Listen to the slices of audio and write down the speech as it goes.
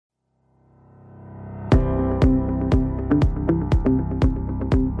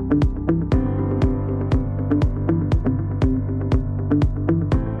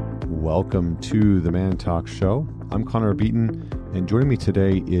welcome to the Man Talk Show. I'm Connor Beaton, and joining me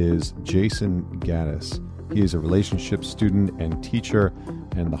today is Jason Gaddis. He is a relationship student and teacher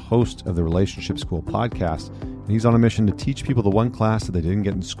and the host of the Relationship School podcast. And he's on a mission to teach people the one class that they didn't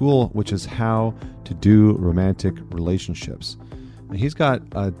get in school, which is how to do romantic relationships. And he's got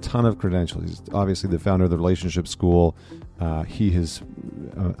a ton of credentials. He's obviously the founder of the Relationship School. He has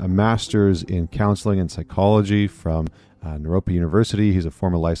a master's in counseling and psychology from Naropa University. He's a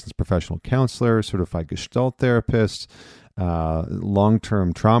former licensed professional counselor, certified Gestalt therapist,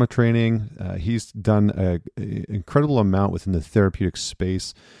 long-term trauma training. He's done an incredible amount within the therapeutic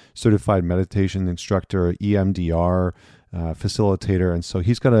space, certified meditation instructor, EMDR facilitator. And so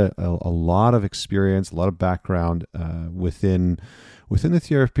he's got a lot of experience, a lot of background within the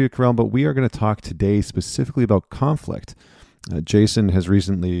therapeutic realm. But we are going to talk today specifically about conflict. Jason has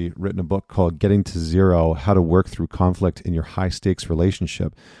recently written a book called Getting to Zero: How to Work Through Conflict in Your High-Stakes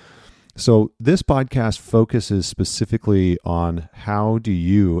Relationship. So this podcast focuses specifically on how do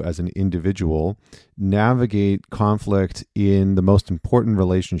you as an individual navigate conflict in the most important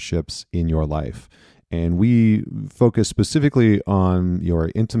relationships in your life. And we focus specifically on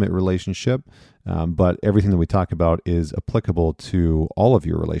your intimate relationship, but everything that we talk about is applicable to all of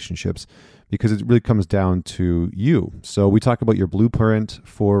your relationships because it really comes down to you. So we talk about your blueprint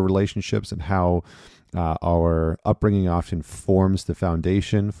for relationships and how our upbringing often forms the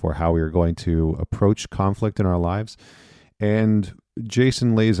foundation for how we are going to approach conflict in our lives. And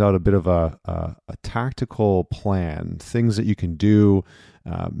Jason lays out a bit of a tactical plan, things that you can do,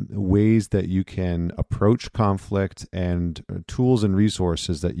 ways that you can approach conflict, and tools and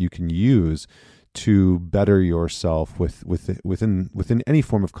resources that you can use to better yourself within any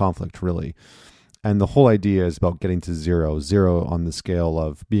form of conflict, really. And the whole idea is about getting to zero on the scale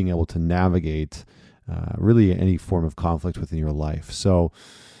of being able to navigate really any form of conflict within your life. So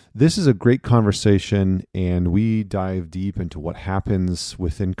this is a great conversation, and we dive deep into what happens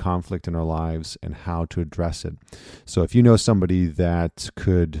within conflict in our lives and how to address it. So if you know somebody that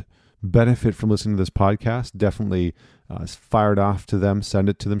could benefit from listening to this podcast, definitely fire it off to them, send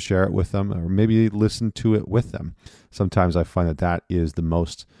it to them, share it with them, or maybe listen to it with them. Sometimes I find that is the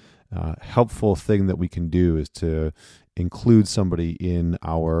most helpful thing that we can do, is to include somebody in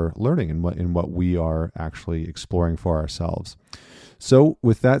our learning and in what we are actually exploring for ourselves. So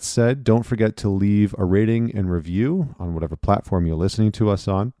with that said, don't forget to leave a rating and review on whatever platform you're listening to us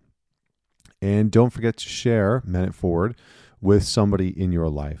on. And don't forget to share Men It Forward with somebody in your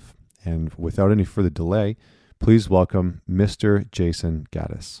life. And without any further delay, please welcome Mr. Jason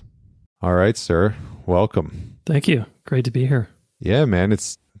Gaddis. All right, sir. Welcome. Thank you. Great to be here. Yeah, man.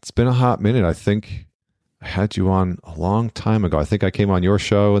 It's been a hot minute. I think I had you on a long time ago. I think I came on your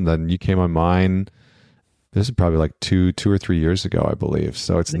Mm-hmm. and then you came on mine. This is probably like two or 3 years ago, I believe.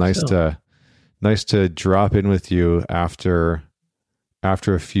 So it's nice to drop in with you after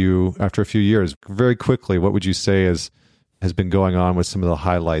a few years. Very quickly, what would you say has been going on with some of the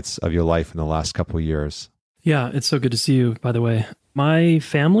highlights of your life in the last couple of years? Yeah, it's so good to see you, by the way. My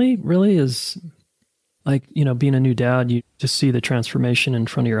family really is like, being a new dad, you just see the transformation in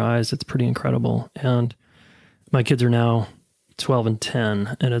front of your eyes. It's pretty incredible. And my kids are now 12 and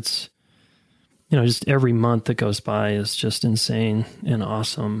 10, and it's, just every month that goes by is just insane and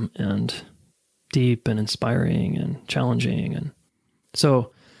awesome and deep and inspiring and challenging. And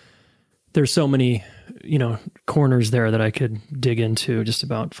so there's so many, corners there that I could dig into just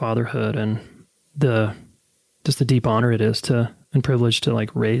about fatherhood and the deep honor it is and privilege to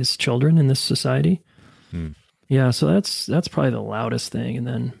like raise children in this society. Yeah. So that's probably the loudest thing. And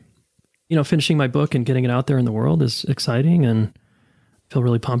then, finishing my book and getting it out there in the world is exciting, and I feel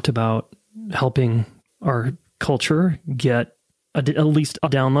really pumped about helping our culture get at least a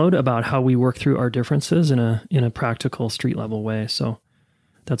download about how we work through our differences in a practical street level way. So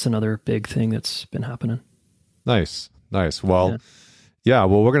that's another big thing that's been happening. Nice. Well, yeah.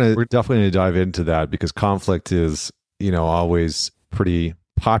 Well, we're definitely going to dive into that because conflict is, always pretty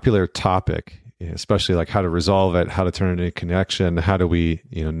popular topic, especially like how to resolve it, how to turn it into connection, how do we,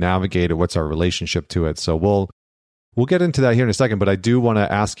 navigate it, what's our relationship to it. So we'll get into that here in a second, but I do want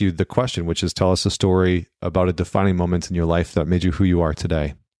to ask you the question, which is tell us a story about a defining moment in your life that made you who you are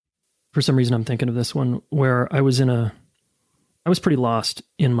today. For some reason, I'm thinking of this one where I was pretty lost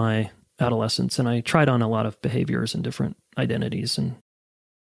in my adolescence, and I tried on a lot of behaviors and different identities. And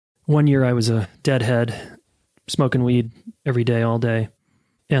one year I was a deadhead, smoking weed every day, all day.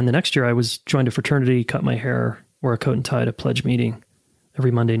 And the next year I joined a fraternity, cut my hair, wore a coat and tie to pledge meeting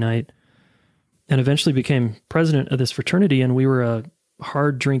every Monday night, and eventually became president of this fraternity. And we were a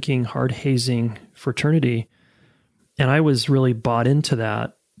hard drinking, hard hazing fraternity. And I was really bought into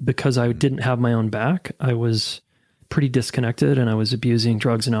that because I didn't have my own back, I was pretty disconnected and I was abusing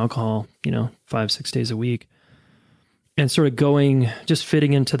drugs and alcohol, 5-6 days a week. And sort of just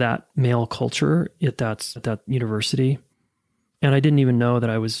fitting into that male culture at that university. And I didn't even know that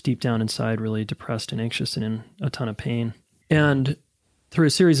I was deep down inside really depressed and anxious and in a ton of pain. And through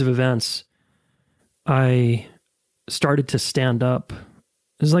a series of events, I started to stand up.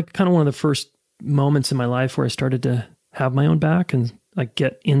 It was like kind of one of the first moments in my life where I started to have my own back and like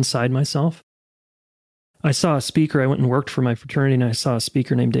get inside myself. I saw a speaker. I went and worked for my fraternity, and I saw a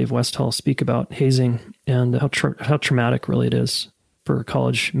speaker named Dave Westall speak about hazing and how traumatic really it is for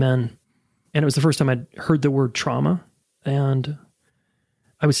college men. And it was the first time I'd heard the word trauma. And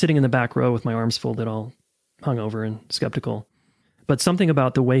I was sitting in the back row with my arms folded, all hungover and skeptical. But something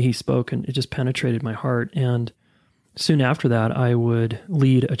about the way he spoke, and it just penetrated my heart. And soon after that, I would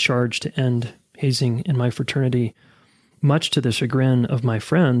lead a charge to end hazing in my fraternity, much to the chagrin of my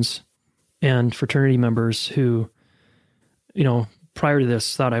friends and fraternity members who, prior to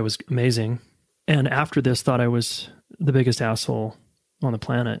this thought I was amazing. And after this thought I was the biggest asshole on the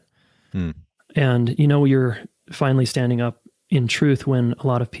planet. And, you're finally standing up in truth when a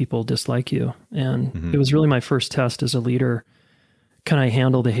lot of people dislike you. And it was really my first test as a leader. Can I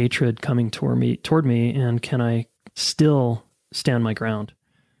handle the hatred coming toward me? And can I still stand my ground?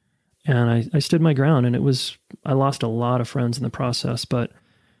 And I stood my ground, and I lost a lot of friends in the process, but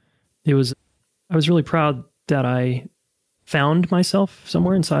I was really proud that I found myself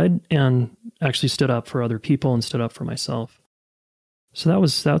somewhere inside and actually stood up for other people and stood up for myself. So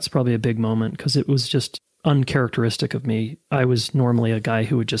that's probably a big moment, because it was just uncharacteristic of me. I was normally a guy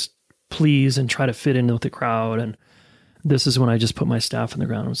who would just please and try to fit in with the crowd. And this is when I just put my staff in the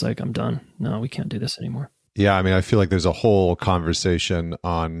ground and was like, I'm done. No, we can't do this anymore. Yeah. I mean, I feel like there's a whole conversation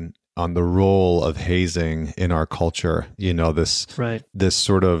on the role of hazing in our culture, this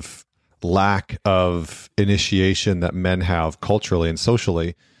sort of lack of initiation that men have culturally and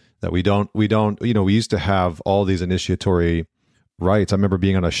socially, that we don't, we used to have all these initiatory rites. I remember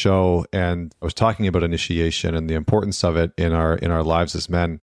being on a show and I was talking about initiation and the importance of it in our lives as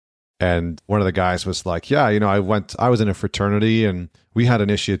men. And one of the guys was like, yeah, I was in a fraternity and we had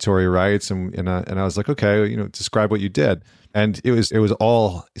initiatory rites, and I was like, okay, describe what you did. And it was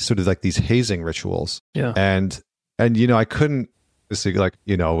all sort of like these hazing rituals. Yeah. And I couldn't, it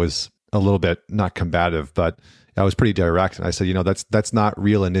was a little bit not combative, but I was pretty direct. And I said, that's not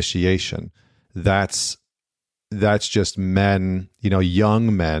real initiation. That's just men,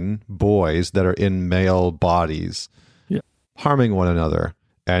 young men, boys that are in male bodies, harming one another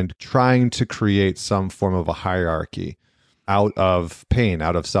and trying to create some form of a hierarchy out of pain,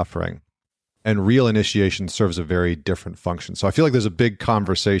 out of suffering. And real initiation serves a very different function. So I feel like there's a big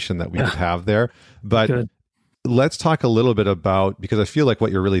conversation that we could have there. But let's talk a little bit about, because I feel like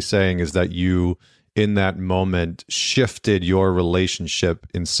what you're really saying is that you, in that moment, shifted your relationship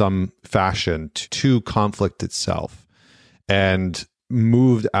in some fashion to conflict itself and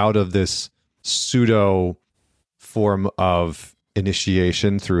moved out of this pseudo form of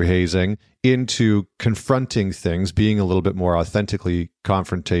initiation through hazing into confronting things, being a little bit more authentically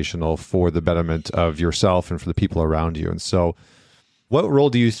confrontational for the betterment of yourself and for the people around you. And so what role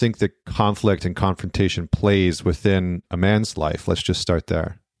do you think that conflict and confrontation plays within a man's life? Let's just start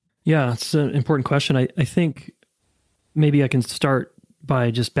there. Yeah, it's an important question. I think maybe I can start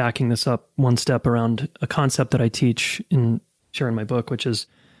by just backing this up one step around a concept that I teach and share in my book, which is,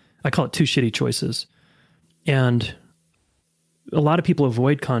 I call it 2 shitty choices. And a lot of people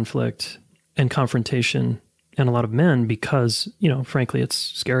avoid conflict and confrontation, and a lot of men, because, frankly, it's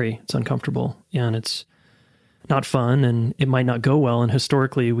scary, it's uncomfortable, and it's not fun, and it might not go well. And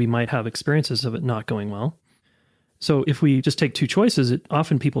historically, we might have experiences of it not going well. So if we just take 2 choices,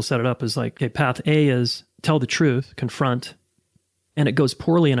 often people set it up as like, okay, path A is tell the truth, confront, and it goes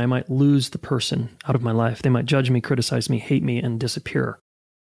poorly, and I might lose the person out of my life. They might judge me, criticize me, hate me, and disappear.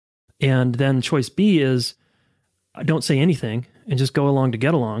 And then choice B is, I don't say anything and just go along to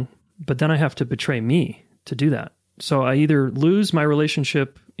get along, but then I have to betray me to do that. So I either lose my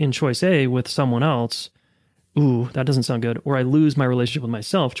relationship in choice A with someone else, ooh, that doesn't sound good, or I lose my relationship with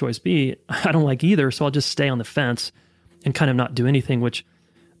myself, choice B, I don't like either, so I'll just stay on the fence and kind of not do anything, which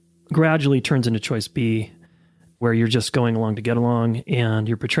gradually turns into choice B, where you're just going along to get along and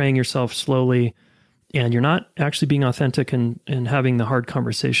you're betraying yourself slowly, and you're not actually being authentic and having the hard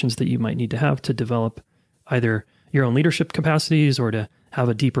conversations that you might need to have to develop either your own leadership capacities, or to have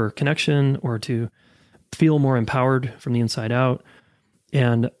a deeper connection, or to feel more empowered from the inside out.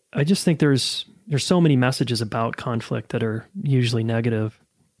 And I just think there's so many messages about conflict that are usually negative.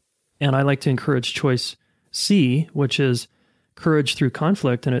 And I like to encourage choice C, which is courage through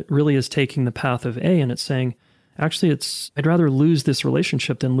conflict, and it really is taking the path of A, and it's saying, actually, I'd rather lose this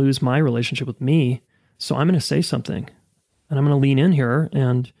relationship than lose my relationship with me. So I'm going to say something, and I'm going to lean in here,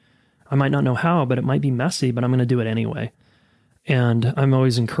 and I might not know how, but it might be messy, but I'm going to do it anyway. And I'm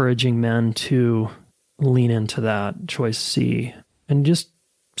always encouraging men to lean into that choice C and just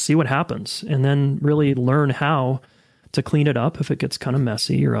see what happens, and then really learn how to clean it up if it gets kind of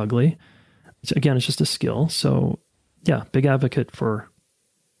messy or ugly. Again, it's just a skill. So yeah, big advocate for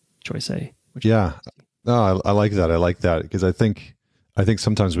choice A. Yeah. No, I like that. I like that because I think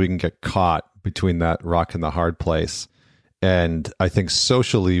sometimes we can get caught between that rock and the hard place. And I think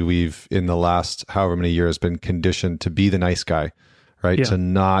socially we've, in the last however many years, been conditioned to be the nice guy, right? Yeah. To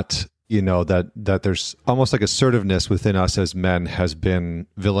not, that there's almost like assertiveness within us as men has been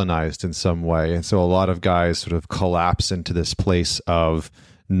villainized in some way. And so a lot of guys sort of collapse into this place of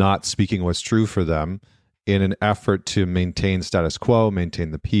not speaking what's true for them in an effort to maintain status quo,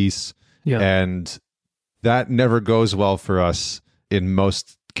 maintain the peace. Yeah. And that never goes well for us in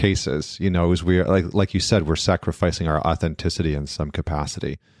most cases, as we like you said, we're sacrificing our authenticity in some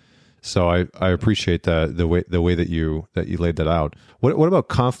capacity. So I appreciate the way that you laid that out. What about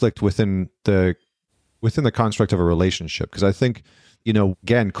conflict within the construct of a relationship? Because I think,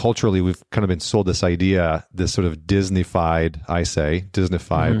 again, culturally, we've kind of been sold this idea, this sort of Disneyfied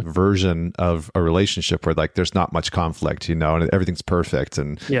version of a relationship where like there's not much conflict, and everything's perfect,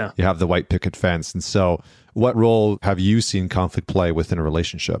 and you have the white picket fence. And so what role have you seen conflict play within a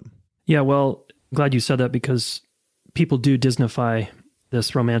relationship? Yeah, well, glad you said that, because people do Disneyfy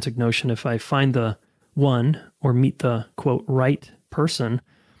this romantic notion. If I find the one or meet the, quote, right person,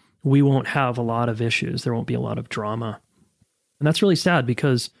 we won't have a lot of issues. There won't be a lot of drama. And that's really sad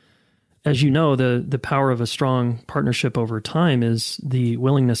because, as you know, the power of a strong partnership over time is the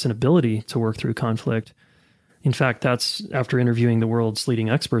willingness and ability to work through conflict. In fact, that's, after interviewing the world's leading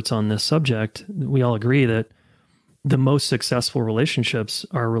experts on this subject, we all agree that the most successful relationships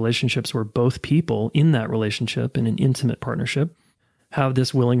are relationships where both people in that relationship, in an intimate partnership, have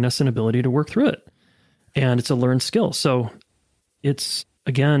this willingness and ability to work through it. And it's a learned skill. So it's,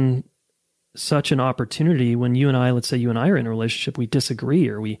 again, such an opportunity when let's say you and I are in a relationship, we disagree,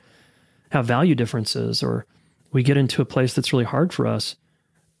 or we have value differences, or we get into a place that's really hard for us.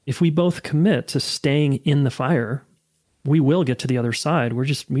 If we both commit to staying in the fire, we will get to the other side. We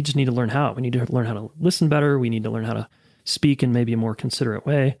just need to learn how. We need to learn how to listen better. We need to learn how to speak in maybe a more considerate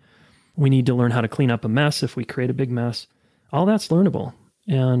way. We need to learn how to clean up a mess if we create a big mess. All that's learnable.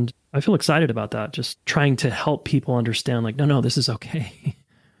 And I feel excited about that, just trying to help people understand, like, no, this is okay.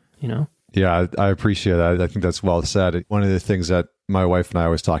 Yeah, I appreciate that. I think that's well said. One of the things that my wife and I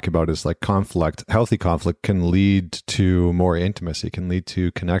always talk about is like conflict. Healthy conflict can lead to more intimacy, can lead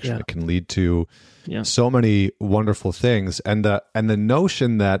to connection. It can lead to so many wonderful things. And the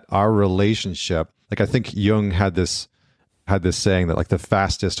notion that our relationship, like I think Jung had this saying that like the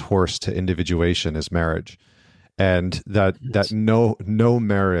fastest horse to individuation is marriage. And that no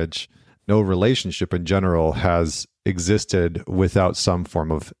marriage, no relationship in general has existed without some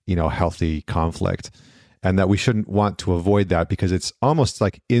form of, healthy conflict. And that we shouldn't want to avoid that, because it's almost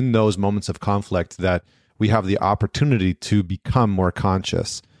like in those moments of conflict that we have the opportunity to become more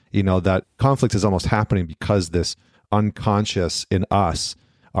conscious. That conflict is almost happening because this unconscious in us,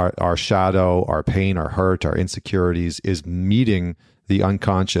 our shadow, our pain, our hurt, our insecurities, is meeting the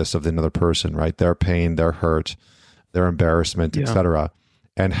unconscious of another person, right? Their pain, their hurt, their embarrassment, etc.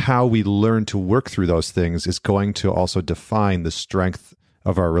 And how we learn to work through those things is going to also define the strength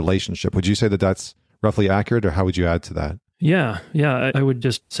of our relationship. Would you say that that's roughly accurate, or how would you add to that? Yeah. I would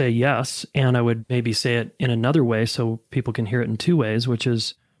just say yes. And I would maybe say it in another way so people can hear it in two ways, which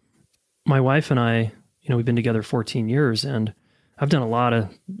is my wife and I, we've been together 14 years, and I've done a lot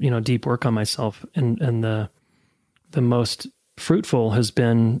of, deep work on myself. And the most fruitful has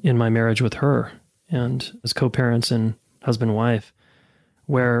been in my marriage with her and as co-parents and husband and wife,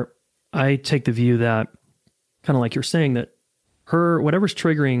 where I take the view that, kind of like you're saying, that whatever's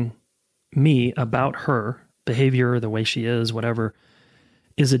triggering me about her behavior, the way she is, whatever,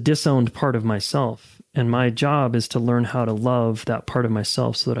 is a disowned part of myself. And my job is to learn how to love that part of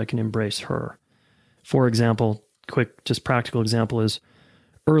myself so that I can embrace her. For example, quick, just practical example is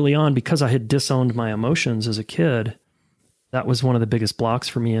early on, because I had disowned my emotions as a kid, that was one of the biggest blocks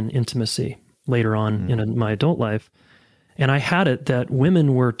for me in intimacy later on in my adult life. And I had it that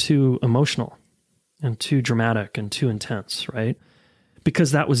women were too emotional and too dramatic and too intense, right?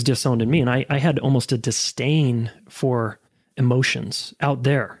 Because that was disowned in me. And I had almost a disdain for emotions out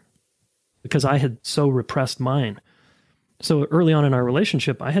there because I had so repressed mine. So early on in our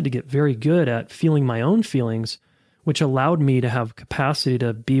relationship, I had to get very good at feeling my own feelings which allowed me to have capacity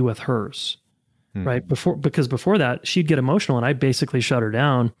to be with hers, right? Because before that, she'd get emotional and I'd basically shut her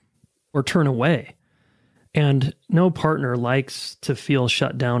down or turn away. And no partner likes to feel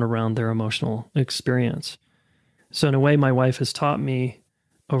shut down around their emotional experience. So in a way, my wife has taught me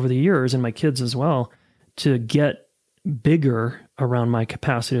over the years, and my kids as well, to get bigger around my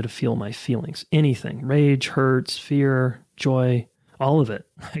capacity to feel my feelings. Anything, rage, hurts, fear, joy, all of it.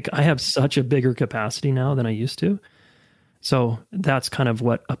 Like, I have such a bigger capacity now than I used to. So that's kind of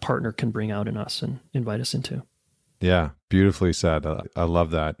what a partner can bring out in us and invite us into. Yeah, beautifully said. I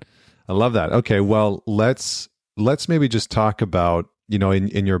love that. I love that. Okay, well, let's maybe just talk about,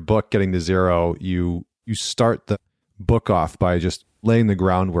 in your book, Getting to Zero, you start the book off by just laying the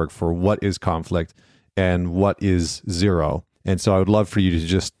groundwork for what is conflict and what is zero. And so I would love for you to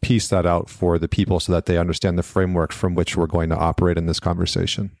just piece that out for the people so that they understand the framework from which we're going to operate in this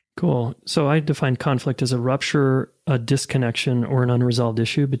conversation. Cool. So I define conflict as a rupture, a disconnection, or an unresolved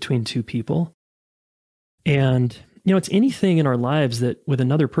issue between two people. And, it's anything in our lives that with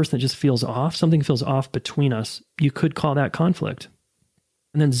another person that just feels off, something feels off between us. You could call that conflict.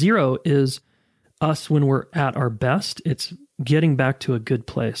 And then zero is us when we're at our best. It's getting back to a good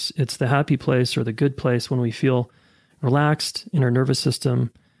place. It's the happy place or the good place when we feel relaxed in our nervous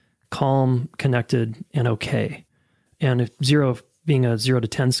system, calm, connected, and okay. And if zero being a 0 to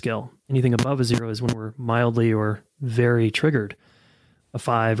 10 scale, anything above a 0 is when we're mildly or very triggered. A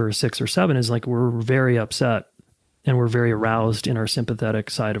 5 or a 6 or 7 is like we're very upset and we're very aroused in our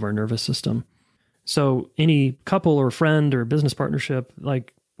sympathetic side of our nervous system. So any couple or friend or business partnership,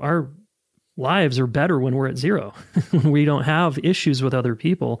 like our lives are better when we're at 0. When we don't have issues with other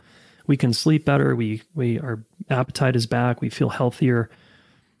people, we can sleep better. Our appetite is back. We feel healthier.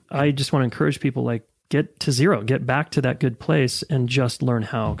 I just want to encourage people, like, get to 0, get back to that good place and just learn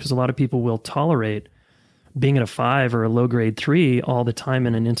how. Because a lot of people will tolerate being at a 5 or a low grade 3 all the time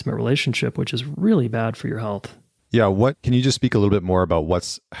in an intimate relationship, which is really bad for your health. Yeah. Can you just speak a little bit more about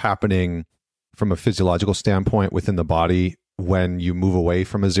what's happening from a physiological standpoint within the body when you move away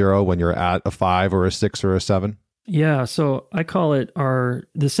from a 0, when you're at a 5 or a 6 or a 7? Yeah. So I call it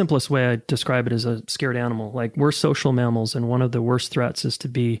the simplest way I describe it is a scared animal. Like, we're social mammals, and one of the worst threats is to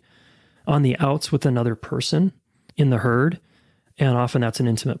be on the outs with another person in the herd. And often that's an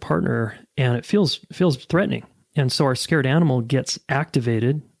intimate partner, and it feels threatening. And so our scared animal gets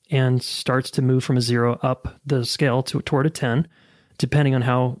activated and starts to move from a 0 up the scale toward a 10, depending on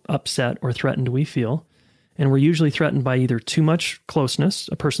how upset or threatened we feel. And we're usually threatened by either too much closeness,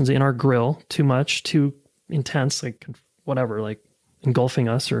 a person's in our grill, too much, too intense, like whatever, like engulfing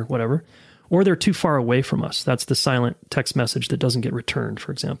us or whatever, or they're too far away from us. That's the silent text message that doesn't get returned,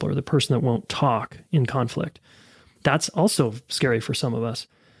 for example, or the person that won't talk in conflict. That's also scary for some of us.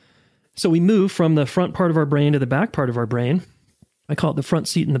 So we move from the front part of our brain to the back part of our brain. I call it the front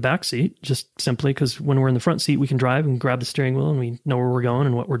seat and the back seat, just simply because when we're in the front seat, we can drive and grab the steering wheel and we know where we're going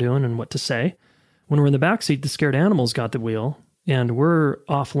and what we're doing and what to say. When we're in the back seat, the scared animal's got the wheel and we're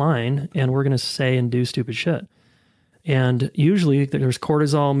offline and we're going to say and do stupid shit. And usually there's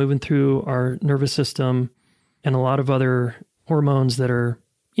cortisol moving through our nervous system and a lot of other hormones that are,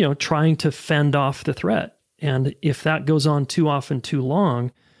 trying to fend off the threat. And if that goes on too often, too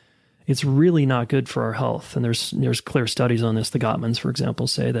long, it's really not good for our health. And there's clear studies on this. The Gottmans, for example,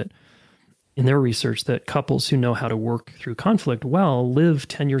 say that in their research that couples who know how to work through conflict well live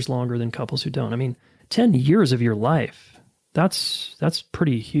 10 years longer than couples who don't. I mean, 10 years of your life, that's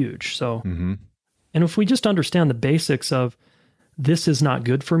pretty huge. So, And if we just understand the basics of this is not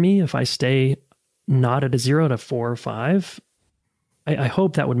good for me, if I stay not at a 0 to 4 or 5, I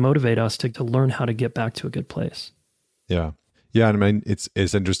hope that would motivate us to learn how to get back to a good place. Yeah. Yeah. And I mean, it's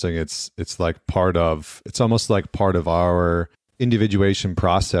interesting. It's almost like part of our individuation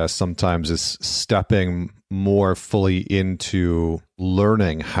process sometimes is stepping more fully into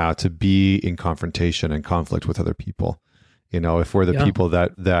learning how to be in confrontation and conflict with other people. If we're the people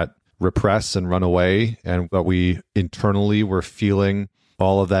that repress and run away, and that we internally were feeling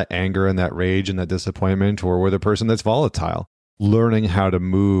all of that anger and that rage and that disappointment, or we're the person that's volatile, learning how to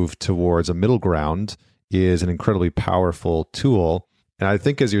move towards a middle ground is an incredibly powerful tool. And I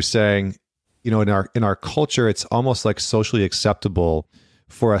think, as you're saying, in our culture, it's almost like socially acceptable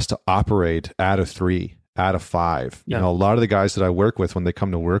for us to operate at a 3, at a 5. Yeah. A lot of the guys that I work with, when they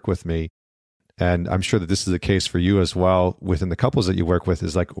come to work with me, and I'm sure that this is the case for you as well, within the couples that you work with,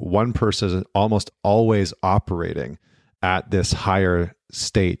 is like one person is almost always operating at this higher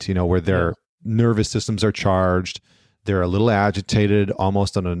state, where their nervous systems are charged, they're a little agitated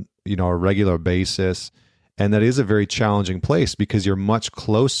almost on a regular basis. And that is a very challenging place because you're much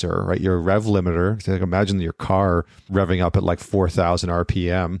closer, right? Your rev limiter, so like imagine your car revving up at like 4,000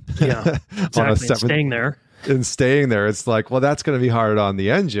 RPM. Yeah, exactly. And staying there. And staying there, it's like, well, that's going to be hard on the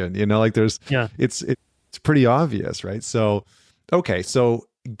engine, like it's pretty obvious, right? So, okay. So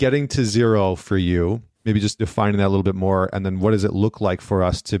getting to zero for you, maybe just defining that a little bit more. And then what does it look like for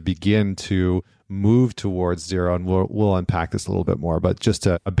us to begin to move towards zero? And we'll unpack this a little bit more, but just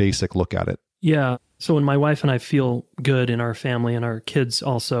a basic look at it. Yeah. So when my wife and I feel good in our family and our kids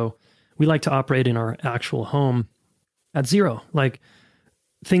also, we like to operate in our actual home at zero. Like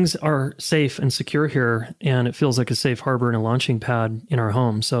things are safe and secure here, and it feels like a safe harbor and a launching pad in our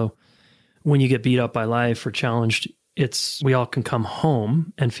home. So when you get beat up by life or challenged, we all can come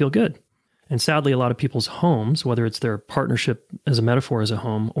home and feel good. And sadly, a lot of people's homes, whether it's their partnership as a metaphor as a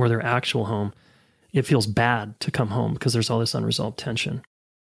home or their actual home, it feels bad to come home because there's all this unresolved tension.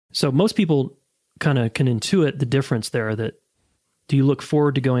 So most people kind of can intuit the difference there, that do you look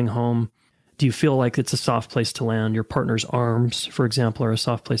forward to going home? Do you feel like it's a soft place to land? Your partner's arms, for example, are a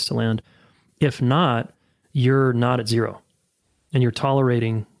soft place to land. If not, you're not at zero and you're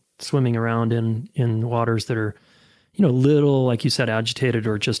tolerating swimming around in waters that are, little, like you said, agitated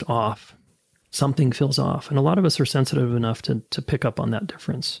or just off. Something feels off. And a lot of us are sensitive enough to pick up on that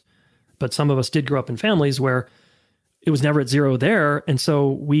difference. But some of us did grow up in families where it was never at zero there. And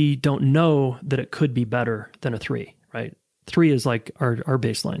so we don't know that it could be better than a 3, right? 3 is like our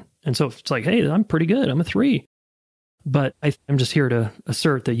baseline. And so it's like, hey, I'm pretty good. I'm a 3. But I'm just here to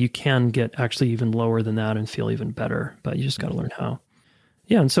assert that you can get actually even lower than that and feel even better. But you just got to learn how.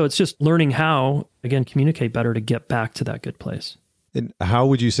 Yeah. And so it's just learning how, again, communicate better to get back to that good place. And how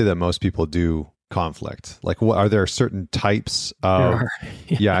would you say that most people do conflict? Like, are there certain types of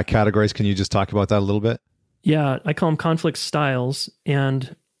categories? Can you just talk about that a little bit? Yeah, I call them conflict styles.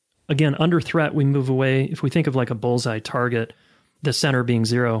 And again, under threat, we move away. If we think of like a bullseye target, the center being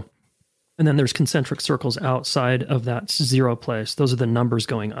 0, and then there's concentric circles outside of that 0 place. Those are the numbers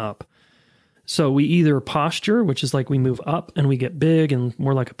going up. So we either posture, which is like we move up and we get big and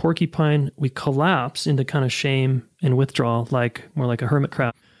more like a porcupine. We collapse into kind of shame and withdrawal, like more like a hermit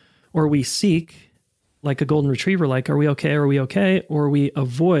crab. Or we seek, like a golden retriever, like, are we okay? Are we okay? Or we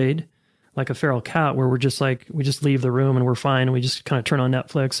avoid, like a feral cat, where we're just like, we just leave the room and we're fine. And we just kind of turn on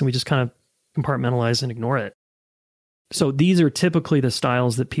Netflix and we just kind of compartmentalize and ignore it. So these are typically the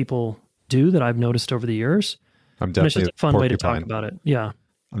styles that people do that I've noticed over the years. I'm definitely and it's just a fun way to talk about it. Yeah.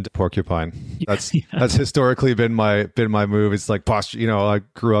 I'm porcupine. That's historically been my move. It's like posture. I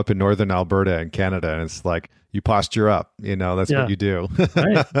grew up in northern Alberta in Canada, and it's like you posture up. That's what you do.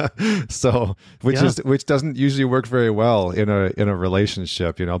 Right. So, which doesn't usually work very well in a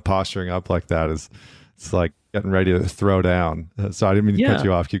relationship. Posturing up like that it's like getting ready to throw down. So I didn't mean to cut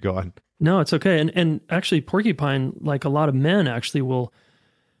you off. Keep going. No, it's okay. And actually, porcupine, like a lot of men, actually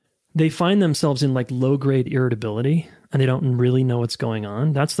they find themselves in like low grade irritability, and they don't really know what's going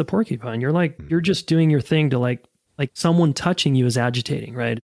on. That's the porcupine. You're just doing your thing to like someone touching you is agitating,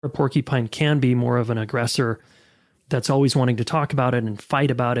 right? A porcupine can be more of an aggressor that's always wanting to talk about it and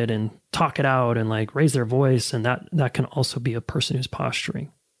fight about it and talk it out and like raise their voice. And that can also be a person who's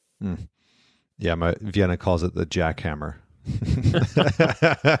posturing. Yeah. My Vienna calls it the jackhammer.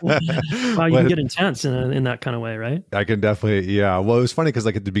 Wow, you can get intense in that kind of way, right? I can definitely, yeah. Well, it was funny because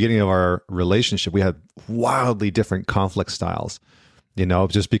like at the beginning of our relationship, we had wildly different conflict styles,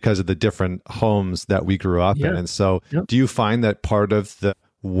 just because of the different homes that we grew up in. And so do you find that part of the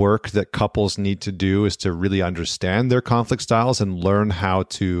work that couples need to do is to really understand their conflict styles and learn how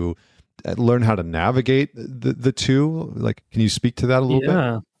to navigate the two? Like, can you speak to that a little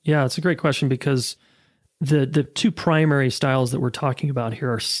bit? Yeah, it's a great question, because the two primary styles that we're talking about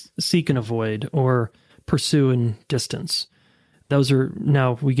here are seek and avoid, or pursue and distance. Those are,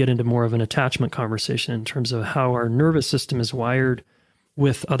 now we get into more of an attachment conversation in terms of how our nervous system is wired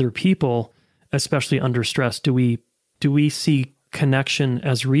with other people, especially under stress. Do we see connection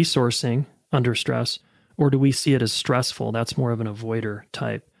as resourcing under stress, or do we see it as stressful? That's more of an avoider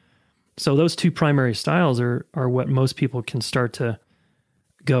type. So those two primary styles are what most people can start to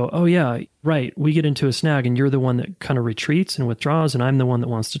go, oh yeah, right. We get into a snag and you're the one that kind of retreats and withdraws, and I'm the one that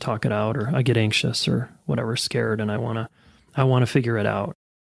wants to talk it out, or I get anxious or whatever, scared, and I want to figure it out.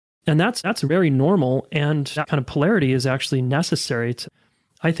 And that's very normal. And that kind of polarity is actually necessary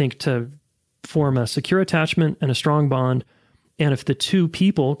to form a secure attachment and a strong bond. And if the two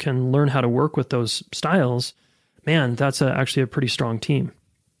people can learn how to work with those styles, man, that's actually a pretty strong team.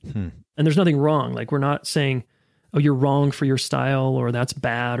 And there's nothing wrong. Like, we're not saying, oh, you're wrong for your style, or that's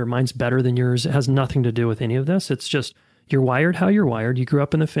bad, or mine's better than yours. It has nothing to do with any of this. It's just, You're wired how you're wired. You grew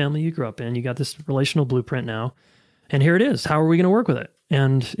up in the family you grew up in. You got this relational blueprint now. And here it is. How are we going to work with it?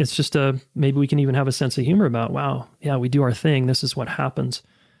 And it's just maybe we can even have a sense of humor about, wow, yeah, we do our thing. This is what happens.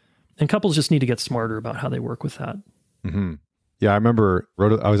 And couples just need to get smarter about how they work with that. Mm-hmm. Yeah, I remember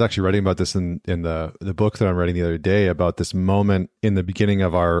I was actually writing about this in the book that I'm writing the other day about this moment in the beginning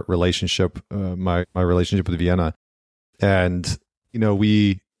of our relationship, my relationship with Vienna. And,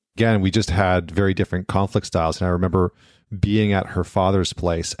 we just had very different conflict styles. And I remember being at her father's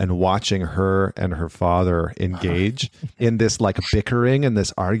place and watching her and her father engage in this like bickering and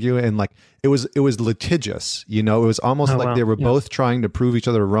this arguing, and like it was litigious, it was almost like they were both trying to prove each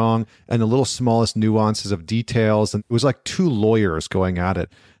other wrong, and the little smallest nuances of details, and it was like two lawyers going at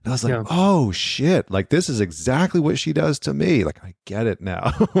it. And I was like, oh shit, like this is exactly what she does to me. Like I get it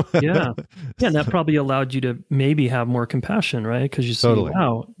now. Yeah. And that probably allowed you to maybe have more compassion, right? Because you see,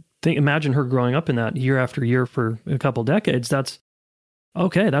 wow, imagine her growing up in that year after year for a couple decades. That's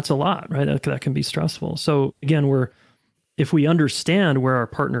a lot, right? That can be stressful. So again, if we understand where our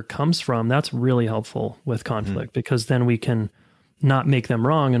partner comes from, that's really helpful with conflict, because then we can not make them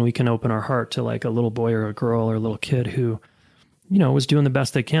wrong, and we can open our heart to like a little boy or a girl or a little kid who, was doing the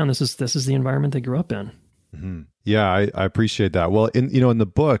best they can. This is the environment they grew up in. Mm-hmm. Yeah, I appreciate that. Well, in the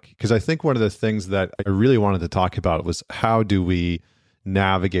book, because I think one of the things that I really wanted to talk about was how do we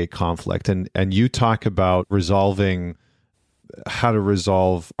navigate conflict, and you talk about how to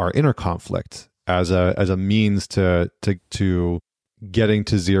resolve our inner conflict as a means to getting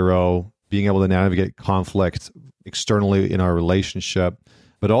to zero, being able to navigate conflict externally in our relationship,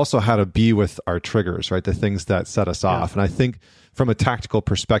 but also how to be with our triggers, right? The things that set us off. And I think from a tactical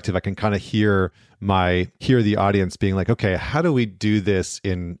perspective, I can kind of hear the audience being like, okay, how do we do this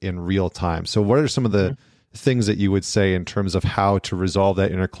in real time? So what are some of the things that you would say in terms of how to resolve that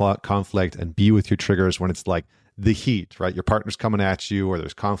inner conflict and be with your triggers when it's like the heat, right? Your partner's coming at you, or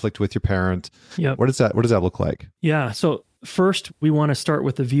there's conflict with your parent. Yep. What does that look like? Yeah. So first, we want to start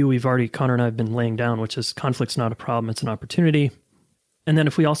with the view Connor and I have been laying down, which is conflict's not a problem, it's an opportunity. And then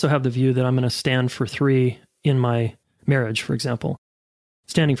if we also have the view that I'm going to stand for 3 in my marriage, for example,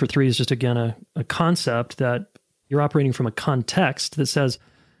 standing for 3 is just, again, a concept that you're operating from a context that says,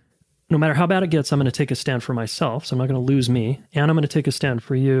 no matter how bad it gets, I'm going to take a stand for myself. So I'm not going to lose me, and I'm going to take a stand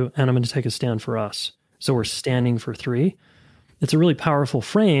for you, and I'm going to take a stand for us. So we're standing for 3. It's a really powerful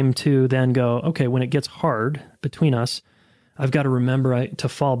frame to then go, okay, when it gets hard between us, I've got to remember to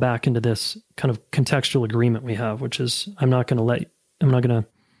fall back into this kind of contextual agreement we have, which is I'm not going to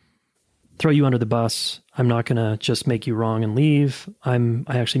throw you under the bus. I'm not going to just make you wrong and leave. I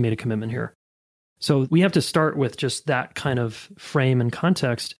actually made a commitment here. So we have to start with just that kind of frame and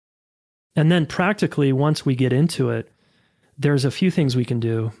context. And then practically, once we get into it, there's a few things we can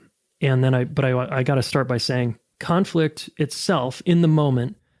do. And then I got to start by saying conflict itself in the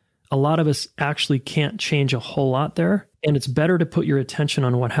moment, a lot of us actually can't change a whole lot there. And it's better to put your attention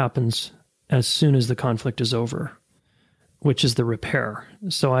on what happens as soon as the conflict is over, which is the repair.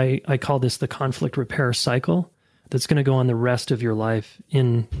 So I call this the conflict repair cycle that's going to go on the rest of your life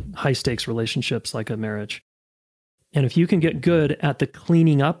in high stakes relationships like a marriage. And if you can get good at the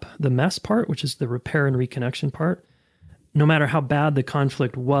cleaning up the mess part, which is the repair and reconnection part, no matter how bad the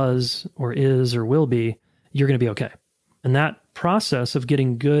conflict was or is or will be, you're going to be okay. And that process of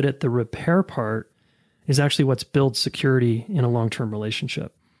getting good at the repair part is actually what's builds security in a long-term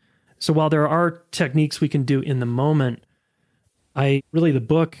relationship. So while there are techniques we can do in the moment, the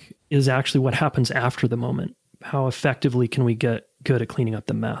book is actually what happens after the moment. How effectively can we get good at cleaning up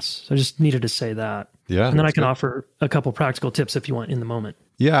the mess? So I just needed to say that. Yeah. And then I can offer a couple practical tips if you want in the moment.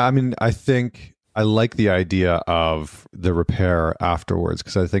 Yeah. I mean, I think I like the idea of the repair afterwards,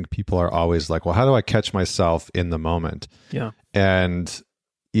 because I think people are always like, well, how do I catch myself in the moment? Yeah. And,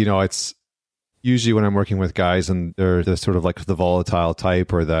 it's usually when I'm working with guys and they're the sort of like the volatile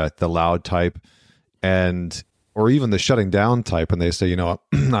type or the loud type, or even the shutting down type, and they say,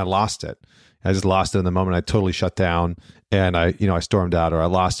 I lost it. I just lost it in the moment. I totally shut down and I stormed out, or I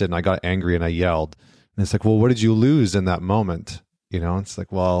lost it and I got angry and I yelled. And it's like, well, what did you lose in that moment? It's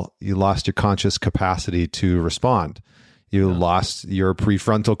like, well, you lost your conscious capacity to respond. You lost your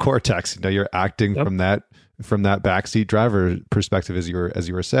prefrontal cortex. You're acting from that backseat driver perspective, as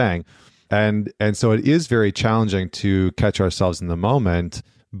you were saying. And so it is very challenging to catch ourselves in the moment,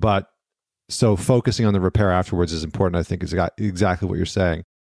 but so focusing on the repair afterwards is important, I think, is exactly what you're saying.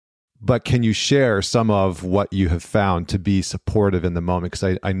 But can you share some of what you have found to be supportive in the moment?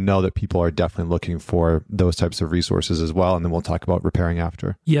 Because I know that people are definitely looking for those types of resources as well. And then we'll talk about repairing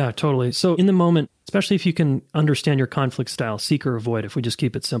after. Yeah, totally. So in the moment, especially if you can understand your conflict style, seek or avoid, if we just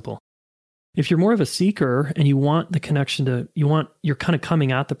keep it simple. If you're more of a seeker and you want the connection you're kind of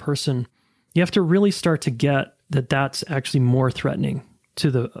coming at the person, you have to really start to get that that's actually more threatening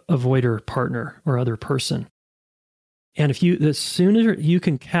to the avoider partner or other person. And the sooner you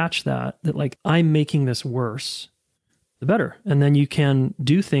can catch that like, I'm making this worse, the better. And then you can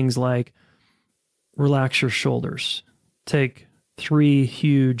do things like relax your shoulders, take 3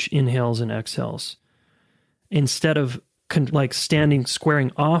 huge inhales and exhales. Instead of like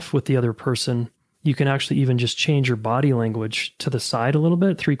squaring off with the other person, you can actually even just change your body language to the side a little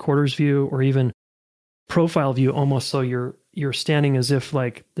bit, 3/4 view, or even profile view, almost so you're standing as if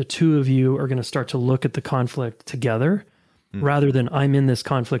like the two of you are going to start to look at the conflict together, rather than I'm in this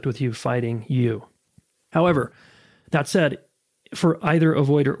conflict with you fighting you. However, that said, for either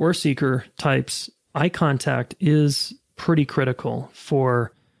avoider or seeker types, eye contact is pretty critical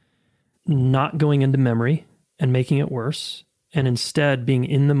for not going into memory and making it worse, and instead being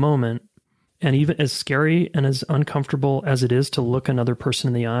in the moment. And even as scary and as uncomfortable as it is to look another person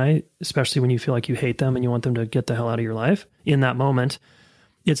in the eye, especially when you feel like you hate them and you want them to get the hell out of your life in that moment,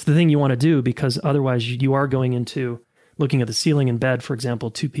 it's the thing you want to do, because otherwise you are going into looking at the ceiling in bed, for example,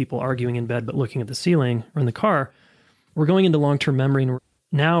 2 people arguing in bed but looking at the ceiling, or in the car. We're going into long-term memory, and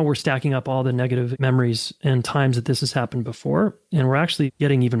now we're stacking up all the negative memories and times that this has happened before, and we're actually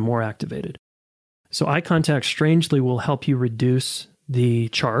getting even more activated. So eye contact strangely will help you reduce the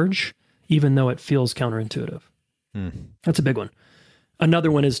charge, even though it feels counterintuitive. That's a big one. Another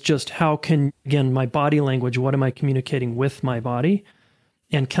one is just again, my body language, what am I communicating with my body?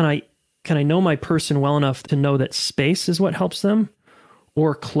 And can I know my person well enough to know that space is what helps them,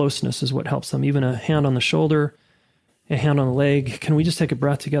 or closeness is what helps them? Even a hand on the shoulder, a hand on the leg. Can we just take a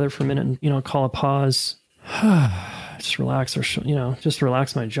breath together for a minute and, call a pause? Just relax just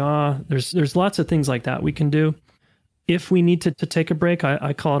relax my jaw. There's lots of things like that we can do. If we need to take a break,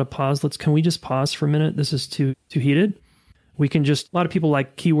 I call it a pause. Can we just pause for a minute? This is too heated. We can a lot of people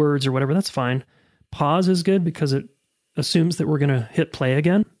like keywords or whatever. That's fine. Pause is good because it assumes that we're going to hit play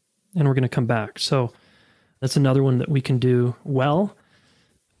again and we're going to come back. So that's another one that we can do well.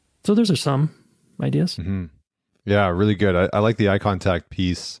 So those are some ideas. Mm-hmm. Yeah, really good. I like the eye contact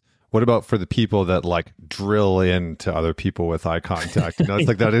piece. What about for the people that like drill into other people with eye contact? It's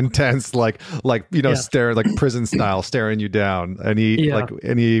like that intense, stare, like prison style, staring you down.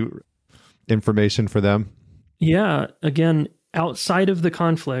 Any information for them? Yeah. Again, outside of the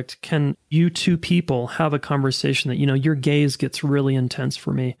conflict, can you 2 people have a conversation that, your gaze gets really intense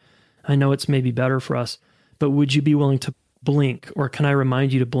for me? I know it's maybe better for us, but would you be willing to blink, or can I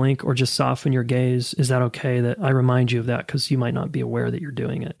remind you to blink, or just soften your gaze? Is that okay that I remind you of that? Because you might not be aware that you're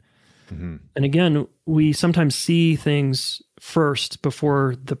doing it. Mm-hmm. And again, we sometimes see things first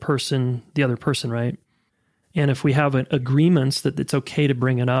before the other person, right? And if we have agreements that it's okay to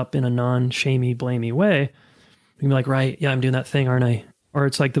bring it up in a non-shamey, blamey way, we can be like, right, yeah, I'm doing that thing, aren't I? Or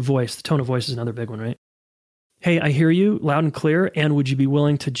it's like the tone of voice is another big one, right? Hey, I hear you loud and clear, and would you be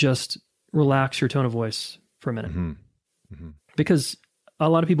willing to just relax your tone of voice for a minute? Mm-hmm. Mm-hmm. Because a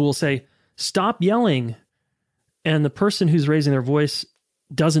lot of people will say, stop yelling. And the person who's raising their voice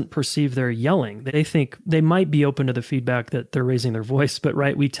doesn't perceive they're yelling. They think they might be open to the feedback that they're raising their voice, but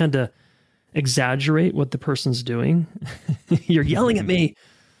right, we tend to exaggerate what the person's doing. You're yelling at me.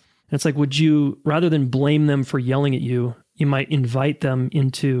 And it's like, would you, rather than blame them for yelling at you, you might invite them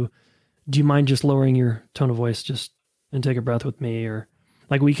into, do you mind just lowering your tone of voice and take a breath with me? Or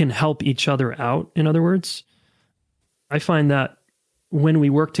like, we can help each other out. In other words, I find that when we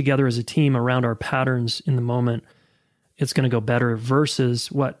work together as a team around our patterns in the moment, it's going to go better,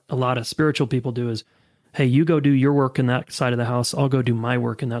 versus what a lot of spiritual people do is, hey, you go do your work in that side of the house, I'll go do my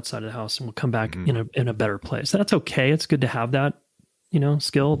work in that side of the house, and we'll come back in a better place. That's okay. It's good to have that,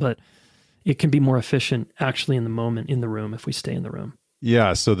 skill, but it can be more efficient actually in the moment, in the room, if we stay in the room.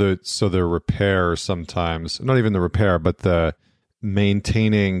 Yeah. So the repair sometimes, not even the repair, but the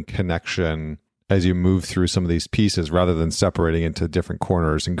maintaining connection as you move through some of these pieces, rather than separating into different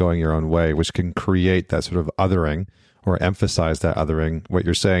corners and going your own way, which can create that sort of othering or emphasize that othering. What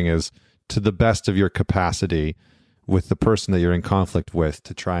you're saying is, to the best of your capacity with the person that you're in conflict with,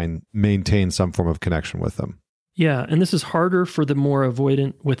 to try and maintain some form of connection with them. Yeah. And this is harder for the more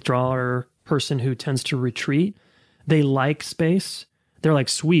avoidant withdrawer person who tends to retreat. They like space. They're like,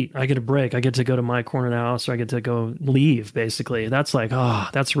 sweet, I get a break. I get to go to my corner of the house, or I get to go leave, basically. That's like,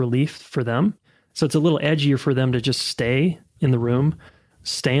 that's relief for them. So it's a little edgier for them to just stay in the room,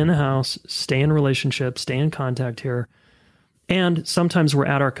 stay in the house, stay in relationship, stay in contact here. And sometimes we're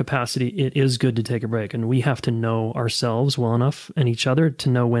at our capacity. It is good to take a break. And we have to know ourselves well enough and each other to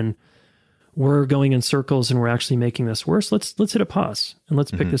know when we're going in circles and we're actually making this worse. Let's hit a pause and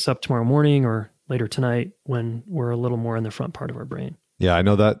let's pick this up tomorrow morning or later tonight when we're a little more in the front part of our brain. Yeah, I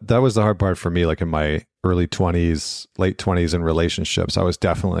know that was the hard part for me, like in my early 20s, late 20s in relationships. I was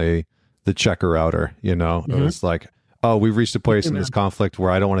definitely the checker outer, It was like, oh, we've reached a place in this conflict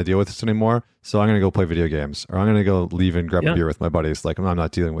where I don't want to deal with this anymore. So I'm going to go play video games, or I'm going to go leave and grab a beer with my buddies. Like, I'm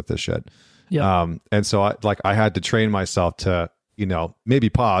not dealing with this shit. Yeah. And so I had to train myself to, maybe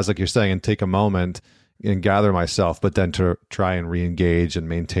pause, like you're saying, and take a moment and gather myself, but then to try and re-engage and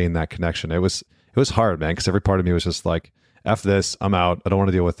maintain that connection. It was hard, man, because every part of me was just like, F this, I'm out. I don't want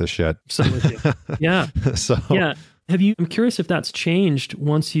to deal with this shit. So with you. Yeah. Yeah. I'm curious if that's changed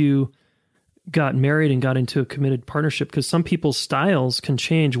once you got married and got into a committed partnership, because some people's styles can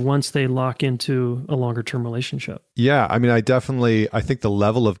change once they lock into a longer term relationship. Yeah. I mean, I think the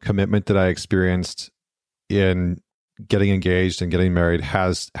level of commitment that I experienced in getting engaged and getting married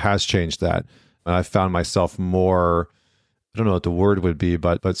has changed that. And I found myself more, I don't know what the word would be,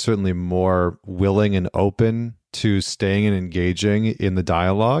 but certainly more willing and open to staying and engaging in the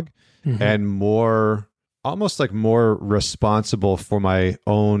dialogue, and almost like more responsible for my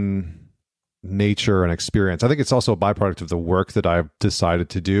own nature and experience. I think it's also a byproduct of the work that I've decided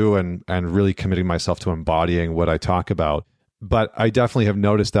to do and really committing myself to embodying what I talk about. But I definitely have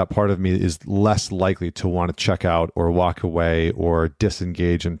noticed that part of me is less likely to want to check out or walk away or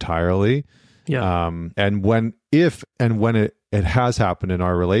disengage entirely. Yeah. And when it has happened in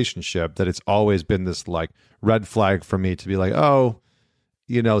our relationship, that it's always been this like red flag for me to be like, oh,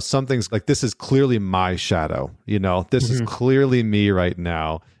 something's like, this is clearly my shadow, this is clearly me right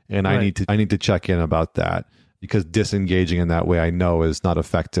now. And right. I need to check in about that, because disengaging in that way, I know, is not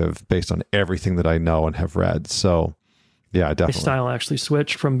effective based on everything that I know and have read. So yeah, definitely. My style actually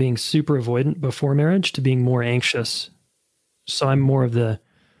switched from being super avoidant before marriage to being more anxious. So I'm more of the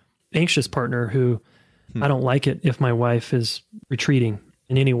anxious partner who I don't like it if my wife is retreating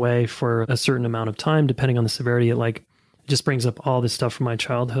in any way for a certain amount of time, depending on the severity. It just brings up all this stuff from my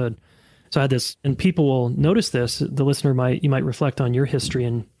childhood. So I had this, and people will notice this. The listener you might reflect on your history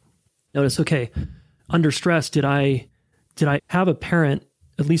and notice, okay, under stress, did I have a parent,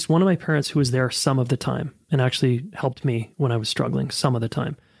 at least one of my parents, who was there some of the time and actually helped me when I was struggling some of the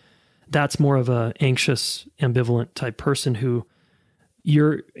time? That's more of a anxious, ambivalent type person who,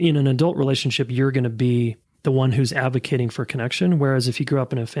 you're in an adult relationship, you're going to be the one who's advocating for connection. Whereas if you grew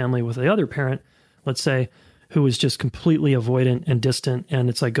up in a family with the other parent, let's say, who was just completely avoidant and distant, and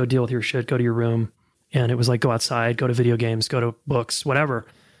it's like, go deal with your shit, go to your room. And it was like, go outside, go to video games, go to books, whatever.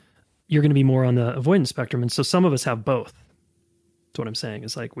 You're going to be more on the avoidance spectrum. And so some of us have both. That's what I'm saying.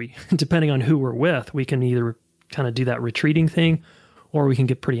 It's like depending on who we're with, we can either kind of do that retreating thing, or we can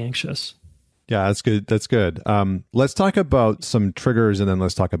get pretty anxious. Yeah, that's good. That's good. Let's talk about some triggers, and then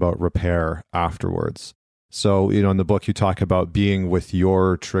let's talk about repair afterwards. So, in the book, you talk about being with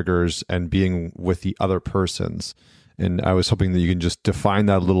your triggers and being with the other person's. And I was hoping that you can just define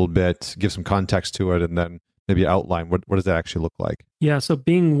that a little bit, give some context to it, and then maybe outline what does that actually look like? Yeah, so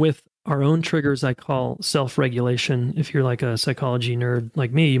being with our own triggers, I call self-regulation. If you're like a psychology nerd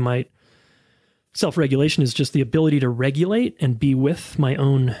like me, self-regulation is just the ability to regulate and be with my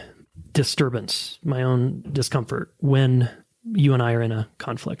own disturbance, my own discomfort when you and I are in a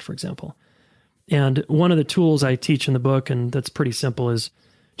conflict, for example. And one of the tools I teach in the book, and that's pretty simple, is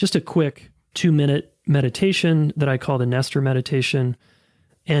just a quick 2-minute meditation that I call the Nestor meditation,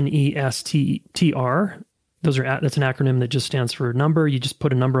 NESTR. That's an acronym that just stands for number. You just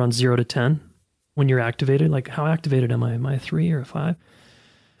put a number on 0 to 10 when you're activated. Like, how activated am I? Am I a 3 or a 5?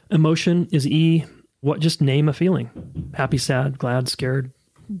 Emotion is E. Just name a feeling. Happy, sad, glad, scared,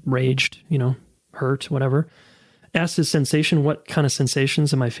 raged, hurt, whatever. S is sensation. What kind of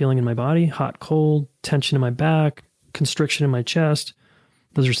sensations am I feeling in my body? Hot, cold, tension in my back, constriction in my chest.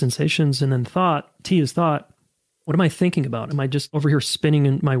 Those are sensations. And then thought, T is thought. What am I thinking about? Am I just over here spinning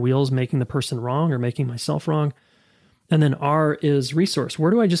in my wheels, making the person wrong or making myself wrong? And then R is resource.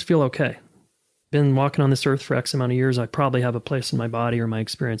 Where do I just feel okay? Been walking on this earth for X amount of years. I probably have a place in my body or my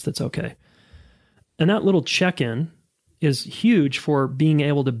experience that's okay. And that little check-in is huge for being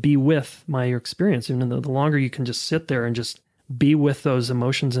able to be with my experience. And the longer you can just sit there and just be with those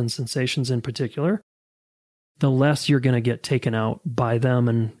emotions and sensations in particular, the less you're going to get taken out by them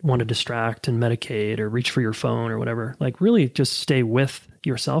and want to distract and medicate or reach for your phone or whatever. Like, really just stay with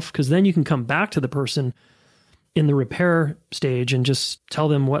yourself, because then you can come back to the person in the repair stage and just tell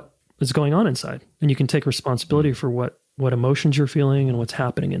them what is going on inside. And you can take responsibility for what emotions you're feeling and what's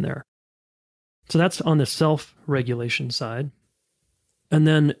happening in there. So that's on the self-regulation side.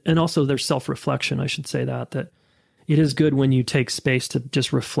 And also there's self-reflection. I should say that it is good when you take space to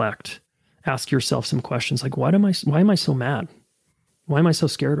just reflect ask yourself some questions like, why am I so mad? Why am I so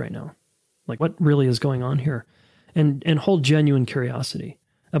scared right now? Like, what really is going on here? And hold genuine curiosity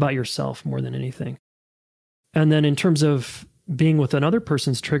about yourself more than anything. And then in terms of being with another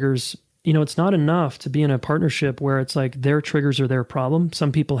person's triggers, it's not enough to be in a partnership where it's like their triggers are their problem.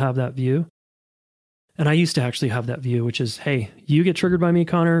 Some people have that view. And I used to actually have that view, which is, hey, you get triggered by me,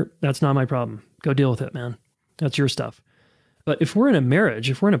 Connor, that's not my problem. Go deal with it, man. That's your stuff. But if we're in a marriage,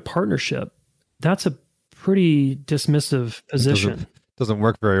 if we're in a partnership, that's a pretty dismissive position. Doesn't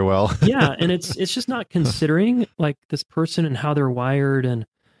work very well. Yeah. And it's just not considering like this person and how they're wired. And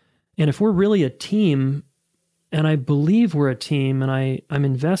if we're really a team, and I believe we're a team, and I'm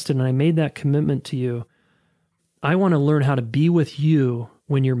invested and I made that commitment to you, I want to learn how to be with you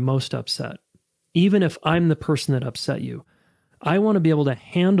when you're most upset. Even if I'm the person that upset you, I want to be able to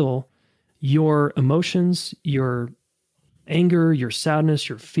handle your emotions, your anger, your sadness,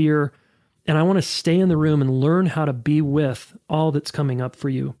 your fear. And I want to stay in the room and learn how to be with all that's coming up for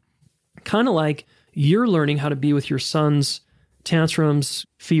you. Kind of like you're learning how to be with your son's tantrums,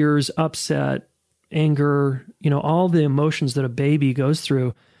 fears, upset, anger, all the emotions that a baby goes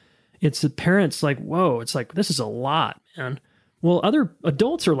through. It's the parents like, whoa, it's like, this is a lot, man. Well, other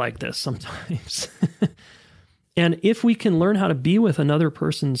adults are like this sometimes. And if we can learn how to be with another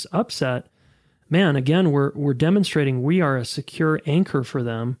person's upset, man, again, we're demonstrating we are a secure anchor for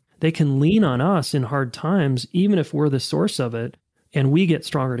them. They can lean on us in hard times, even if we're the source of it, and we get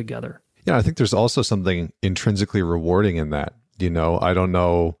stronger together. Yeah, I think there's also something intrinsically rewarding in that. I don't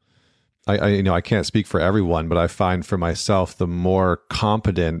know, I can't speak for everyone, but I find for myself, the more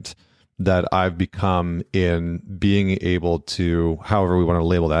competent that I've become in being able to, however we want to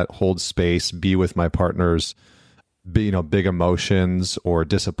label that, hold space, be with my partners, big emotions or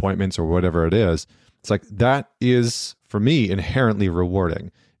disappointments or whatever it is. It's like that is for me inherently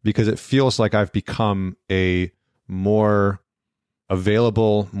rewarding because it feels like I've become a more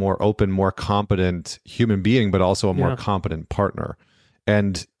available, more open, more competent human being, but also a more competent partner.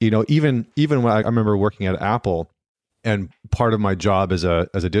 And, even when I remember working at Apple, and part of my job as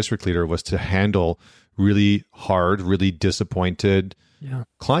a district leader was to handle really hard, really disappointed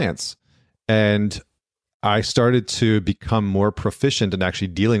clients. And I started to become more proficient in actually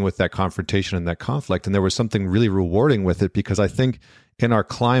dealing with that confrontation and that conflict. And there was something really rewarding with it because I think in our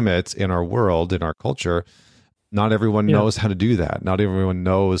climate, in our world, in our culture, not everyone knows how to do that. Not everyone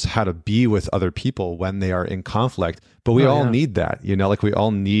knows how to be with other people when they are in conflict. But we all need that, like we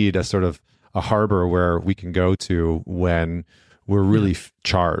all need a sort of a harbor where we can go to when we're really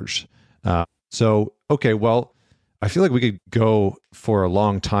charged. Okay, well, I feel like we could go for a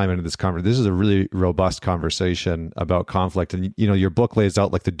long time into this conversation. This is a really robust conversation about conflict. And, your book lays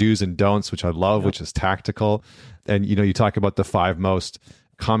out like the do's and don'ts, which I love, which is tactical. And, you talk about the 5 most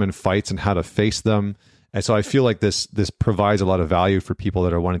common fights and how to face them. And so I feel like this provides a lot of value for people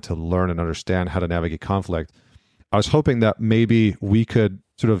that are wanting to learn and understand how to navigate conflict. I was hoping that maybe we could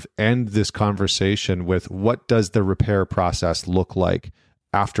sort of end this conversation with what does the repair process look like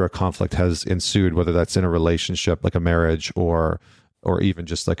after a conflict has ensued, whether that's in a relationship like a marriage or even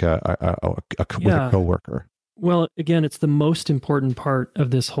just like with a coworker. Well, again, it's the most important part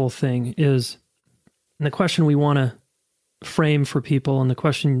of this whole thing is, and the question we want to frame for people and the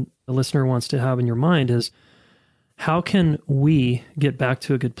question the listener wants to have in your mind is, how can we get back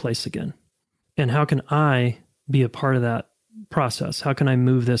to a good place again? And how can I be a part of that process? How can I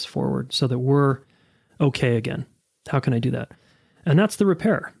move this forward so that we're okay again? How can I do that? And that's the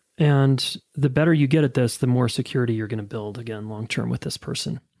repair. And the better you get at this, the more security you're going to build again long-term with this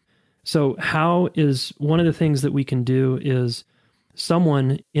person. So one of the things that we can do is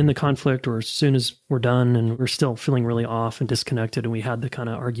someone in the conflict, or as soon as we're done and we're still feeling really off and disconnected and we had the kind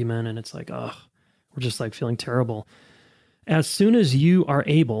of argument and it's like, we're just like feeling terrible. As soon as you are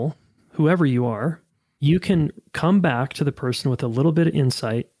able, whoever you are, you can come back to the person with a little bit of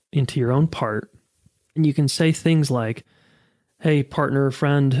insight into your own part. And you can say things like, hey, partner,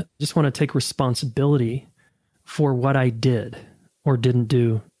 friend, just want to take responsibility for what I did or didn't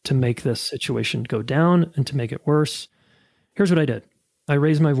do to make this situation go down and to make it worse. Here's what I did. I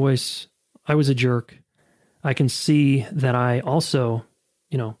raised my voice. I was a jerk. I can see that I also,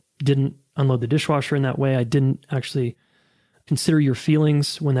 didn't unload the dishwasher in that way. I didn't actually consider your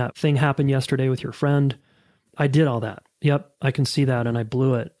feelings when that thing happened yesterday with your friend. I did all that. Yep, I can see that, and I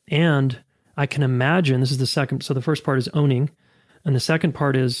blew it. And I can imagine, this is the second, so the first part is owning, and the second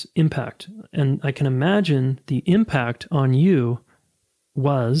part is impact. And I can imagine the impact on you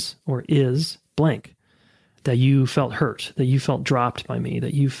was or is blank. That you felt hurt, that you felt dropped by me,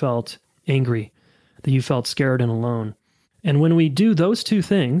 that you felt angry, that you felt scared and alone. And when we do those two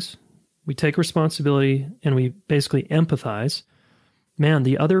things, we take responsibility and we basically empathize, man,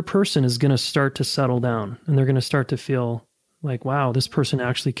 the other person is going to start to settle down and they're going to start to feel like, wow, this person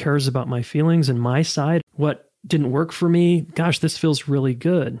actually cares about my feelings and my side. What didn't work for me? Gosh, this feels really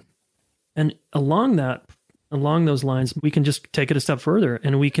good. And along those lines, we can just take it a step further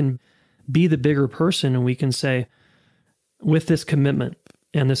and we can be the bigger person and we can say, with this commitment,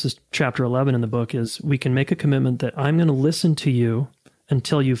 and this is chapter 11 in the book, is we can make a commitment that I'm going to listen to you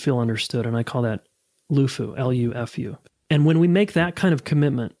until you feel understood. And I call that LUFU, L-U-F-U. And when we make that kind of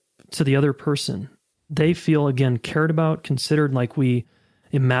commitment to the other person, they feel, again, cared about, considered, like it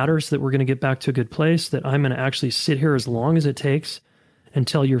matters that we're going to get back to a good place, that I'm going to actually sit here as long as it takes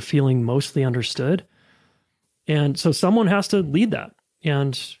until you're feeling mostly understood. And so someone has to lead that.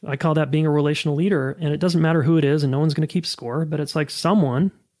 And I call that being a relational leader. And it doesn't matter who it is, and no one's going to keep score, but it's like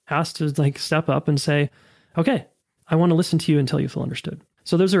someone has to step up and say, okay, I want to listen to you until you feel understood.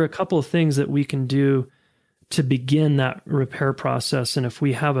 So those are a couple of things that we can do to begin that repair process. And if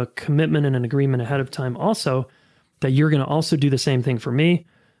we have a commitment and an agreement ahead of time also, that you're going to also do the same thing for me,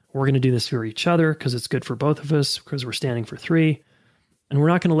 we're going to do this for each other because it's good for both of us, because we're standing for three, and we're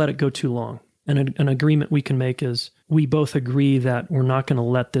not going to let it go too long. And an agreement we can make is we both agree that we're not going to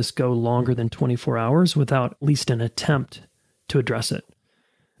let this go longer than 24 hours without at least an attempt to address it.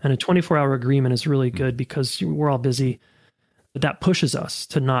 And a 24-hour agreement is really good because we're all busy, but that pushes us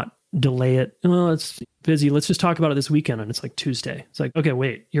to not delay it. Well, it's busy. Let's just talk about it this weekend. And it's like Tuesday. It's like, okay,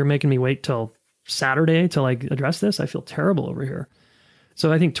 wait, you're making me wait till Saturday to address this? I feel terrible over here.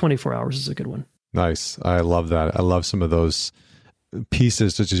 So I think 24 hours is a good one. Nice. I love that. I love some of those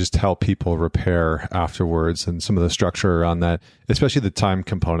pieces to just help people repair afterwards and some of the structure around that, especially the time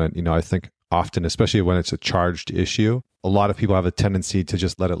component. I think often, especially when it's a charged issue, a lot of people have a tendency to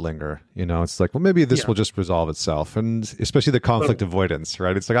just let it linger. It's like, well, maybe this will just resolve itself. And especially the conflict avoidance,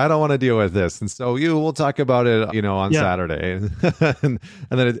 right? It's like, I don't want to deal with this. And so we'll talk about it, on Saturday. and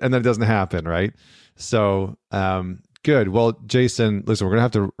then it doesn't happen, right? So, good. Well, Jason, listen, we're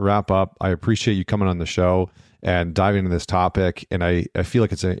going to have to wrap up. I appreciate you coming on the show and diving into this topic. And I feel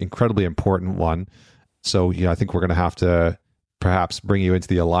like it's an incredibly important one. So, I think we're going to have to perhaps bring you into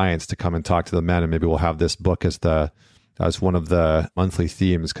the Alliance to come and talk to the men. And maybe we'll have this book as one of the monthly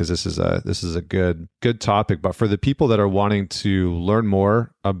themes, because this is a good topic. But for the people that are wanting to learn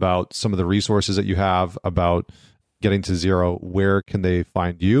more about some of the resources that you have about getting to zero, where can they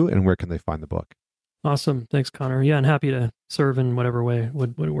find you and where can they find the book? Awesome. Thanks, Connor. Yeah, and happy to serve in whatever way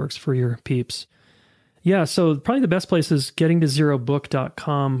what works for your peeps. Yeah, so probably the best place is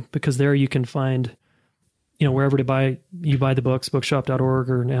gettingtozerobook.com, because there you can find, wherever you buy the books, bookshop.org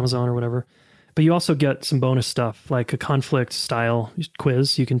or Amazon or whatever. But you also get some bonus stuff like a conflict style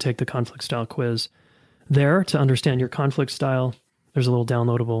quiz. You can take the conflict style quiz there to understand your conflict style. There's a little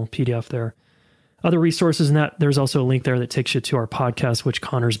downloadable PDF there. Other resources in that, there's also a link there that takes you to our podcast, which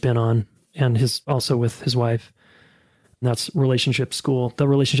Connor's been on, and also with his wife. And that's Relationship School, the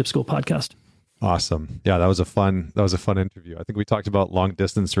Relationship School podcast. Awesome. Yeah, that was a fun interview. I think we talked about long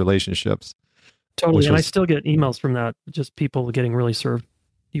distance relationships. Totally. And I still get emails from that, just people getting really served.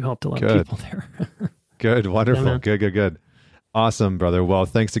 You helped a lot of people there. Good. Wonderful. Yeah, good. Awesome, brother. Well,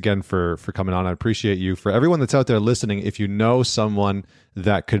 thanks again for coming on. I appreciate you. For everyone that's out there listening, if you know someone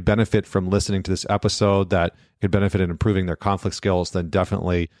that could benefit from listening to this episode, that could benefit in improving their conflict skills, then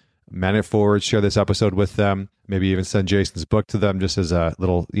definitely man it forward, share this episode with them, maybe even send Jason's book to them just as a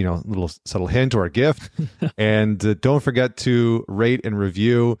little subtle hint or a gift. And don't forget to rate and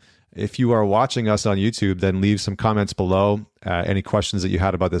review. If you are watching us on YouTube, then leave some comments below, any questions that you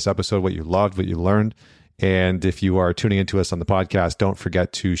had about this episode, what you loved, what you learned. And if you are tuning into us on the podcast, don't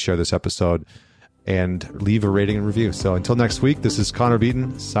forget to share this episode and leave a rating and review. So until next week, this is Connor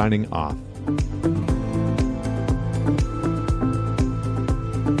Beaton signing off.